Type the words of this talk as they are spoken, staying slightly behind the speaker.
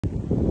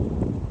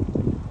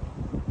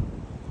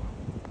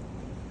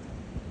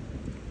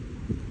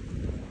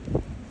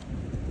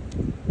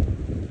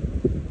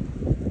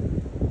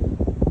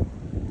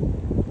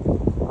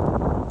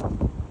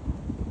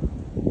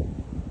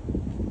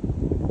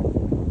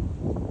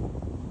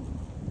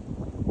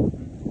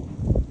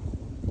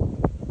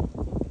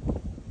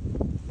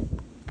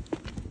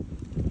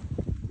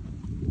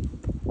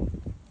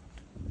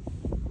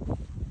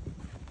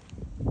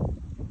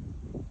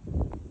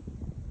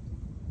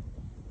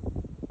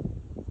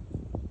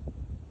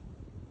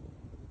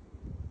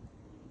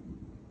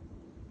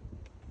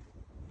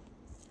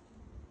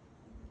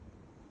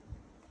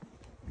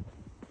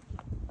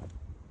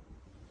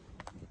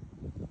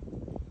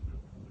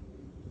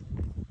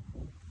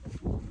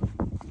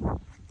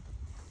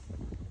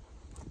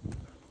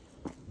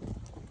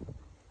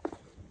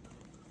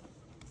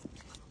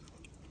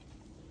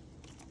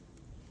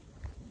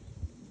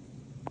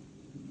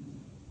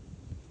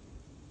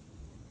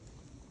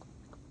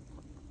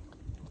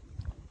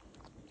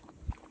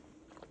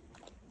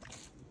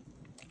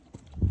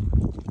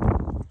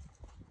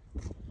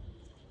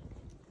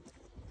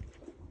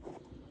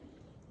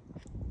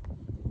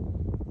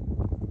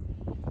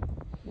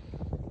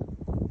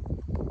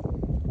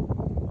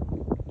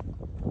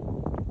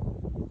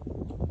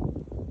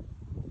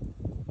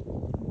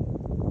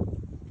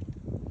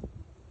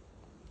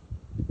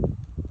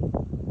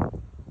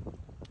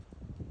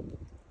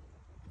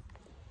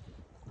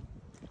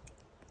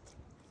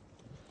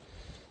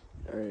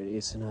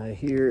Chase and I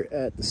here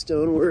at the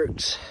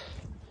Stoneworks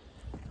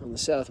on the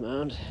South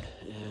Mound,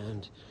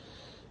 and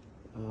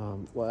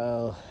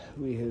while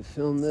we have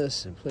filmed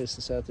this and placed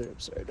this out there, I'm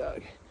sorry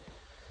dog,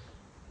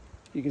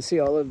 you can see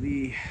all of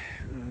the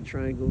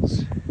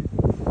triangles,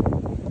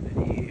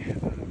 many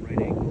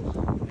right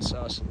angle,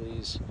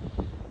 isosceles,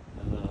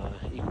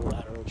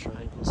 equilateral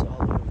triangles all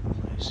over the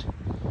place.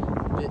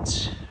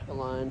 Bits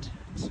aligned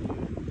to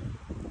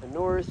the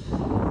north,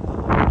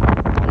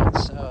 and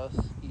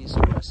south, east,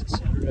 west,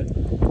 etc.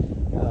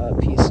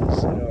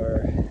 Pieces that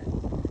are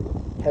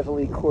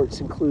heavily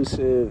quartz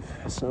inclusive,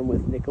 some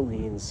with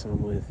nickelines,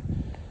 some with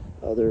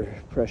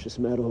other precious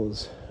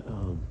metals,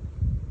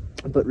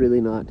 but really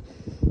not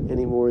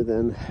any more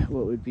than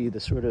what would be the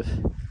sort of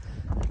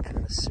kind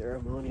of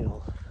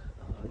ceremonial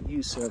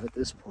use of at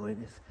this point,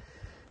 if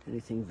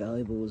anything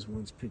valuable was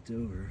once picked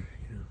over,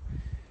 you know.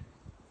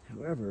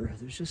 However,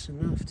 there's just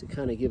enough to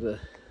kind of give a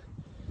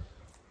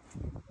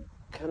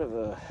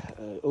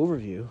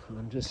overview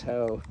on just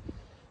how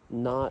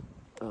not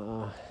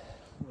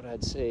what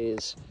I'd say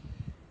is,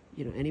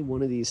 you know, any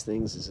one of these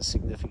things is a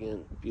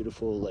significant,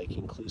 beautiful, like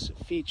inclusive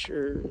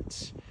feature.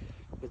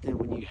 But then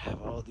when you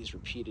have all these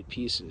repeated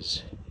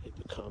pieces, it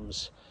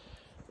becomes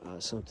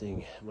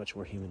something much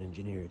more human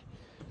engineered.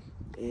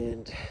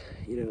 And,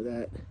 you know,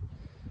 that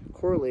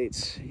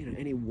correlates, you know,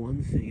 any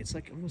one thing. It's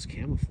like almost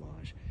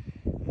camouflage.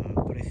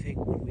 But I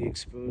think when we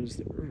expose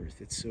the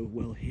earth, it's so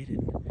well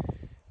hidden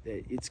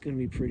that it's going to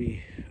be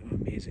pretty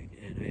amazing.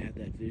 And I had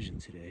that vision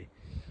today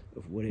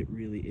of what it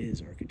really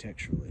is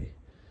architecturally,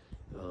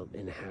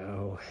 and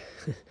how,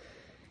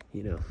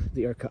 you know,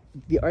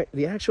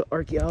 the actual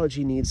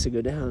archaeology needs to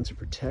go down to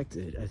protect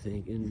it, I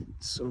think, in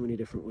so many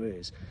different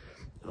ways.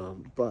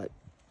 But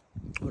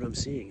what I'm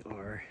seeing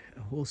are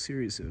a whole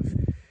series of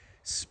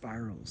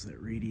spirals that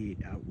radiate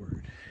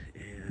outward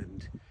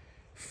and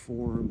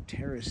form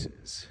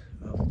terraces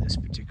of this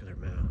particular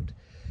mound.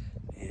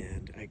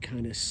 And I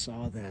kind of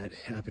saw that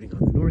happening on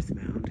the North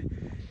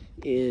Mound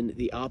in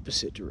the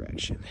opposite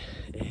direction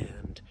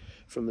and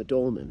from the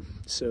dolmen.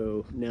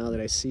 So now that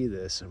I see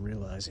this, I'm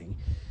realizing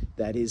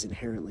that is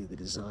inherently the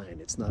design.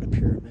 It's not a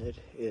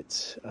pyramid.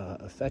 It's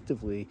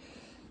effectively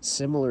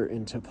similar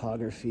in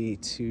topography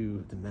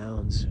to the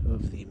mounds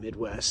of the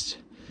Midwest,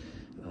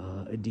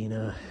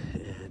 Adena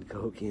and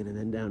Cahokian, and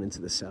then down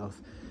into the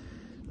south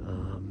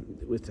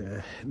with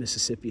the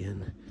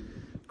Mississippian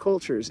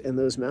cultures. And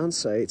those mound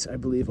sites, I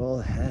believe, all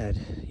had,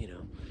 you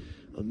know,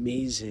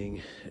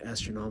 amazing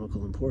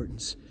astronomical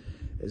importance,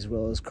 as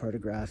well as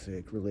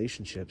cartographic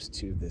relationships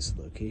to this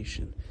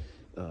location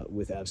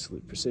with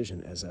absolute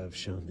precision, as I've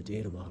shown the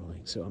data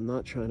modeling. So I'm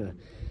not trying to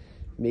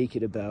make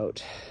it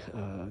about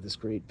this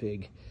great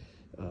big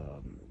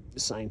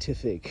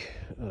scientific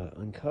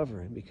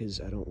uncovering, because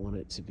I don't want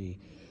it to be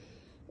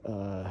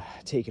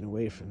taken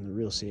away from the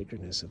real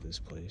sacredness of this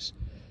place.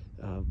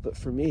 But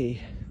for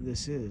me,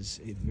 this is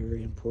a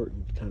very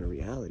important kind of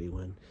reality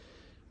when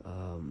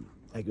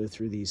I go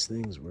through these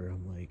things where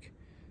I'm like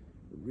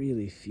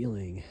really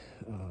feeling,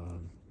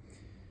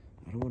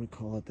 I don't want to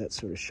call it that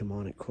sort of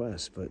shamanic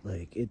quest, but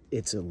like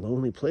it's a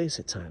lonely place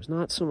at times.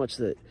 Not so much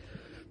that,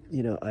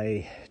 you know,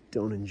 I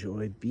don't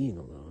enjoy being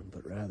alone,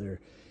 but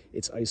rather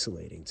it's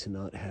isolating to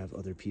not have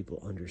other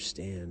people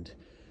understand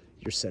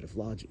your set of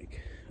logic.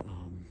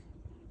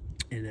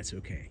 And that's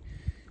okay.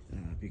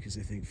 Because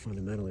I think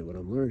fundamentally what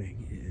I'm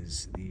learning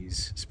is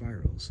these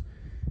spirals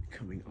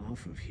coming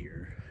off of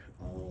here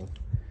all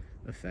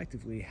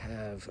effectively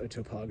have a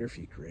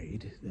topography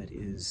grade that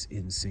is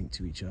in sync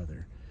to each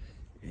other.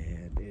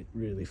 And it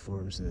really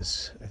forms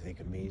this, I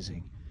think,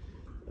 amazing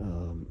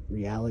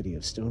reality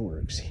of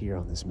stoneworks here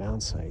on this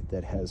mound site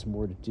that has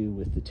more to do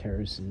with the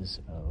terraces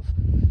of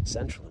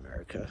Central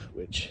America,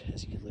 which,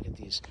 as you can look at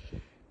these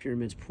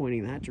pyramids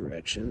pointing that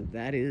direction,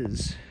 that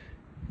is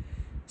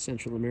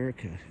Central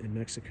America and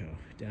Mexico,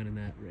 down in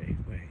that way.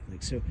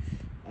 Like, so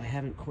I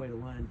haven't quite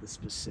aligned the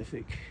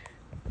specific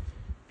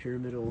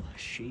pyramidal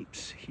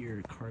shapes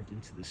here carved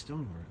into the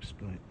stoneworks,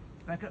 but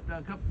back up,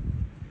 dog, up.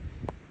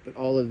 But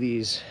all of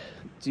these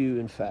do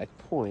in fact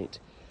point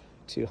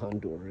to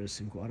Honduras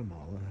and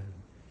Guatemala, and,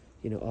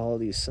 you know, all of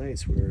these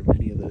sites where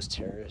many of those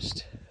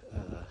terraced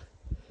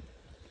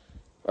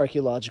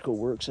archaeological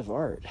works of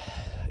art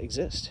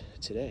exist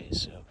today.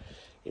 So,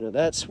 you know,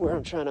 that's where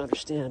I'm trying to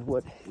understand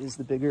what is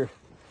the bigger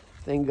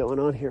thing going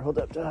on here. Hold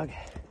up, dog.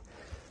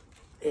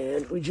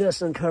 And we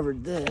just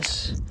uncovered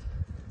this.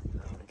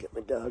 I'm gonna get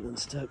my dog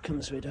unstuck. Come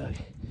this way, dog.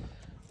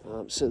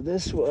 So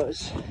this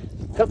was,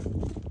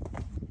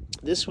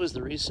 this was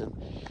the recent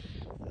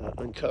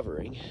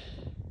uncovering,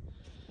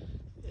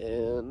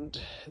 and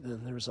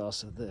then there was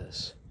also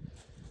this.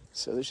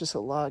 So there's just a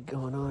lot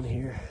going on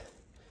here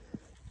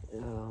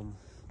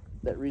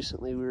that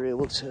recently we were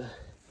able to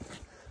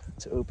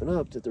open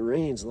up, that the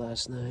rains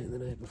last night and the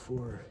night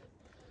before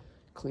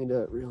cleaned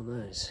up real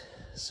nice.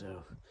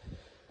 So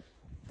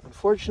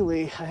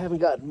unfortunately I haven't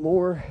gotten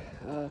more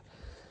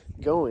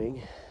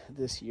going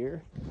this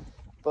year,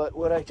 but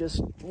what I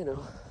just, you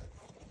know,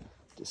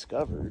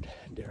 discovered,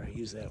 dare I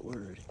use that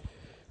word,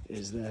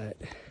 is that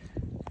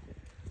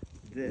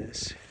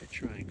this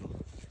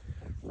triangle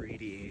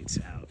radiates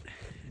out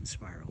in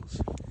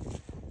spirals.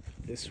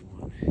 This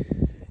one,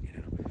 you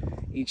know,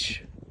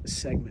 each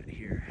segment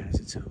here has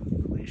its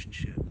own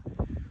relationship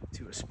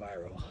to a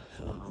spiral.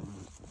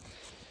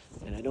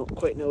 And I don't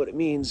quite know what it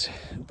means,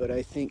 but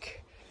I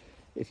think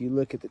if you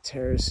look at the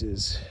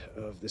terraces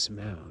of this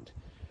mound,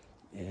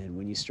 and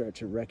when you start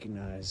to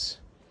recognize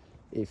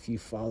if you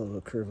follow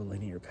a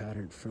curvilinear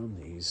pattern from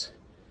these,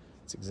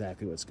 it's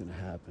exactly what's going to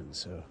happen.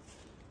 So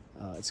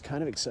it's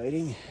kind of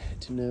exciting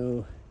to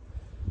know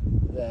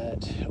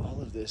that all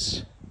of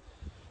this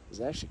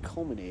is actually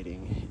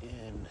culminating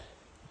in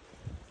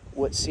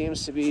what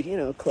seems to be, you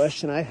know, a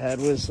question I had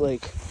was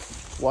like,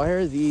 why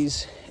are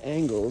these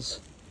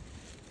angles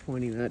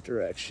pointing that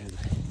direction,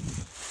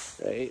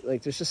 right?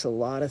 Like, there's just a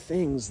lot of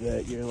things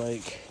that you're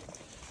like,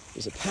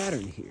 there's a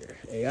pattern here.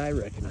 AI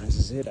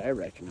recognizes it, I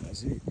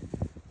recognize it.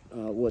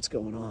 What's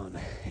going on?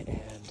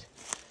 And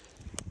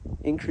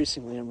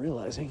increasingly I'm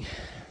realizing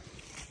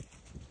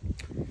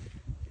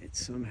it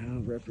somehow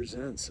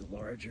represents a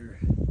larger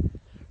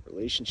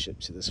relationship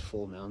to this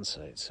full mound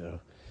site. So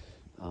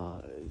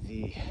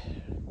the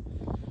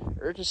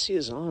urgency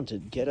is on to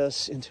get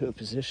us into a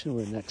position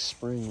where next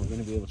spring we're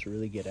going to be able to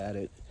really get at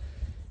it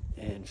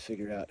and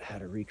figure out how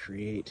to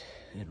recreate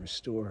and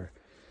restore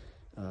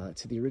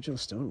to the original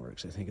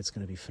stoneworks. I think it's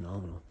going to be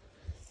phenomenal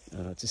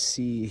to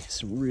see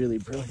some really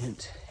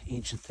brilliant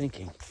ancient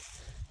thinking.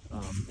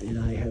 And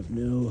I have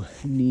no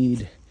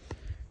need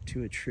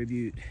to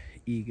attribute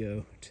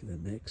ego to the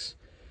mix.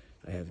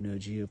 I have no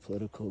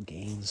geopolitical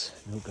gains,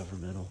 no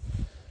governmental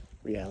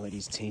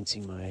realities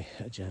tainting my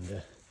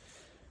agenda.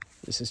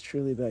 This is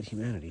truly about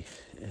humanity,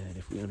 and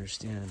if we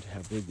understand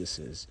how big this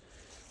is,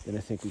 then I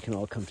think we can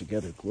all come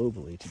together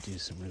globally to do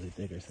some really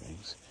bigger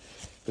things.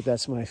 But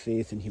that's my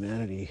faith in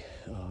humanity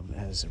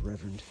as a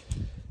reverend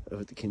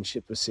of the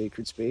kinship of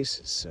sacred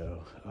spaces.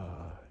 So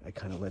I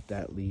kind of let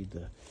that lead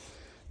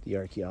the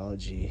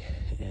archaeology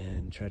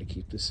and try to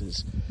keep this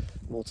as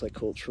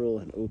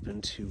multicultural and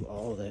open to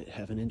all that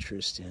have an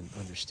interest in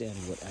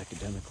understanding what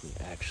academically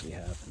actually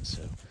happens.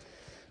 So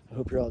I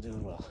hope you're all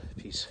doing well.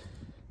 Peace.